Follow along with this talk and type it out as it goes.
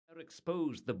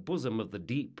exposed the bosom of the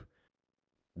deep.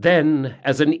 Then,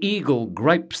 as an eagle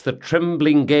gripes the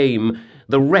trembling game,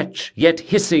 the wretch, yet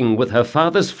hissing with her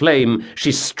father's flame,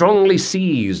 she strongly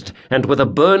seized, and with a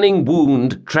burning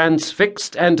wound,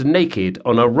 transfixed and naked,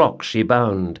 on a rock she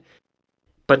bound.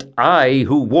 But I,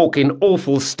 who walk in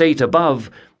awful state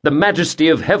above, the majesty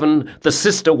of heaven, the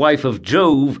sister wife of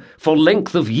Jove, for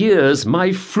length of years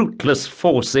my fruitless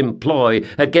force employ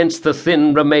against the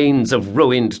thin remains of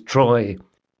ruined Troy.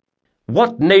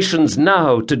 What nations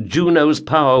now to Juno's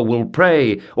power will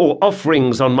pray, or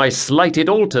offerings on my slighted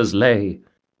altars lay?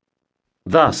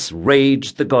 Thus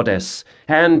raged the goddess,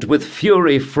 and with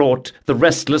fury fraught the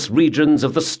restless regions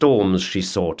of the storms she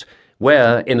sought,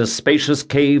 where, in a spacious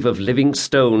cave of living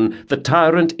stone, the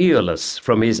tyrant Aeolus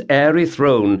from his airy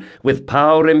throne with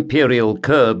power imperial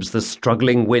curbs the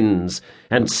struggling winds,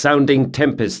 and sounding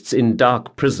tempests in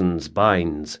dark prisons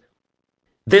binds.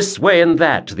 This way and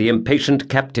that the impatient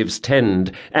captives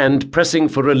tend, and, pressing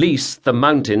for release, the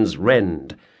mountains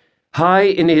rend. High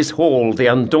in his hall the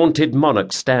undaunted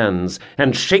monarch stands,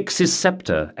 and shakes his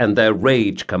sceptre, and their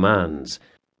rage commands.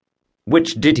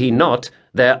 Which did he not,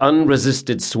 their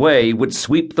unresisted sway would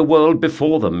sweep the world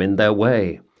before them in their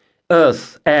way.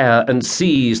 Earth, air, and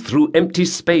seas through empty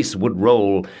space would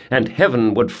roll, and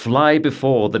heaven would fly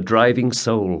before the driving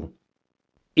soul.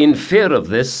 In fear of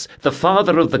this, the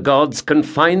father of the gods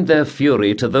confined their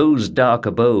fury to those dark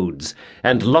abodes,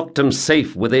 and locked them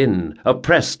safe within,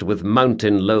 oppressed with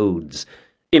mountain loads,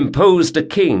 imposed a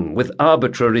king with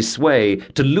arbitrary sway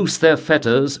to loose their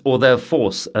fetters or their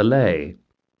force allay.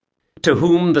 To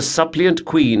whom the suppliant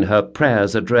queen her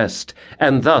prayers addressed,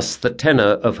 and thus the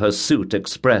tenor of her suit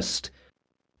expressed.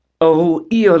 O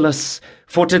Aeolus,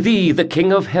 for to thee the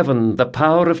king of heaven the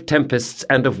power of tempests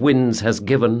and of winds has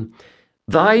given.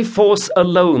 Thy force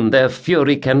alone their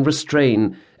fury can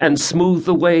restrain, and smooth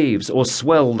the waves or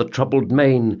swell the troubled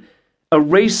main. A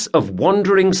race of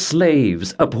wandering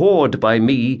slaves, abhorred by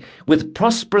me, with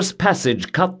prosperous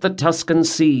passage cut the Tuscan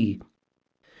sea.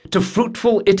 To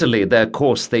fruitful Italy their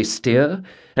course they steer,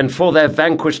 and for their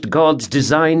vanquished gods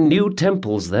design new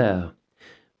temples there.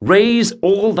 Raise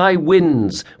all thy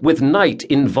winds, with night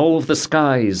involve the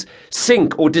skies,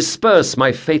 sink or disperse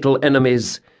my fatal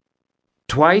enemies.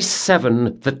 Twice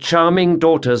 7 the charming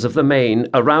daughters of the main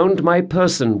around my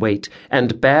person wait,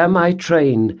 and bear my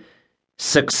train.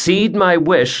 Succeed my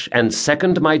wish, and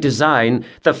second my design,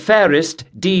 the fairest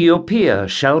Diopea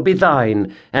shall be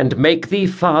thine, and make thee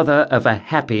father of a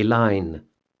happy line.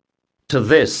 To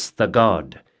this the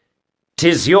god,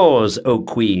 'Tis yours, O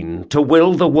queen, to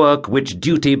will the work which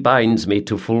duty binds me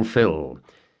to fulfill.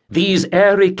 These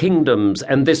airy kingdoms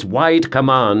and this wide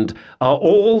command are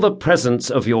all the presents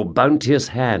of your bounteous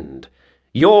hand.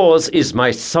 Yours is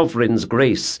my sovereign's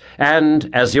grace, and,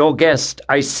 as your guest,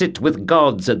 I sit with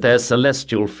gods at their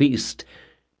celestial feast.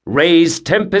 Raise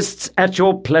tempests at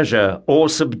your pleasure, or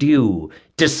subdue,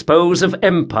 dispose of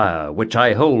empire which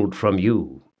I hold from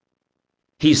you.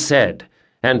 He said,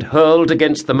 and hurled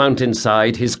against the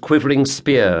mountainside his quivering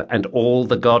spear, and all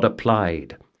the god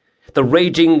applied. The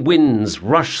raging winds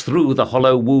rush through the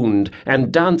hollow wound, and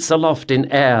dance aloft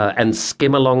in air, and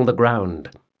skim along the ground.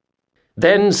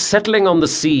 Then, settling on the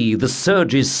sea, the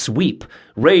surges sweep,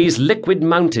 raise liquid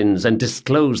mountains, and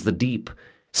disclose the deep.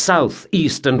 South,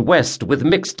 east, and west with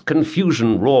mixed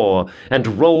confusion roar,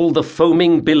 and roll the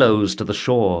foaming billows to the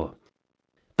shore.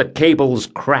 The cables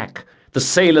crack, the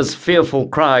sailors' fearful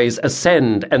cries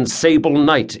ascend, and sable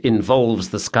night involves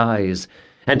the skies,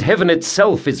 and heaven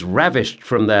itself is ravished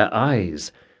from their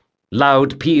eyes.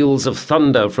 Loud peals of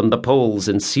thunder from the poles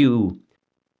ensue.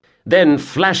 Then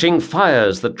flashing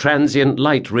fires the transient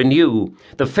light renew.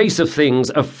 The face of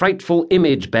things a frightful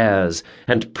image bears,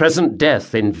 and present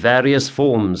death in various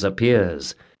forms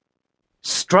appears.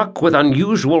 Struck with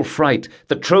unusual fright,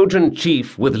 the Trojan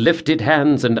chief, with lifted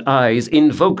hands and eyes,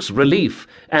 invokes relief,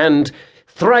 and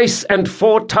 "Thrice and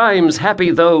 4 times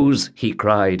happy those," he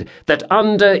cried, "that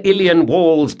under Ilian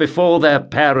walls before their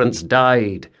parents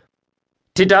died.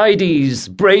 Tydides,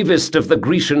 bravest of the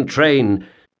Grecian train,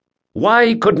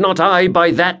 why could not I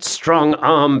by that strong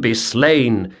arm be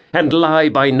slain, and lie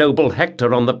by noble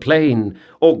Hector on the plain,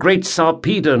 or great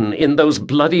Sarpedon in those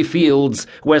bloody fields,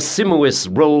 where Simois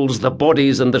rolls the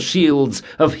bodies and the shields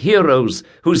of heroes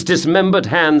whose dismembered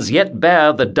hands yet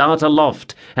bear the dart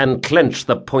aloft and clench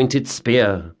the pointed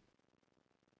spear?"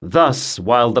 Thus,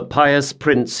 while the pious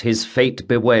prince his fate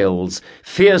bewails,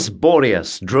 fierce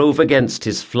Boreas drove against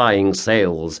his flying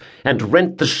sails, and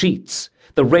rent the sheets.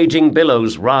 The raging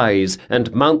billows rise,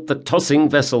 and mount the tossing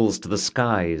vessels to the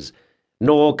skies,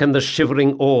 nor can the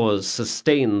shivering oars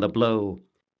sustain the blow.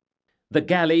 The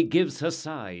galley gives her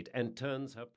side, and turns her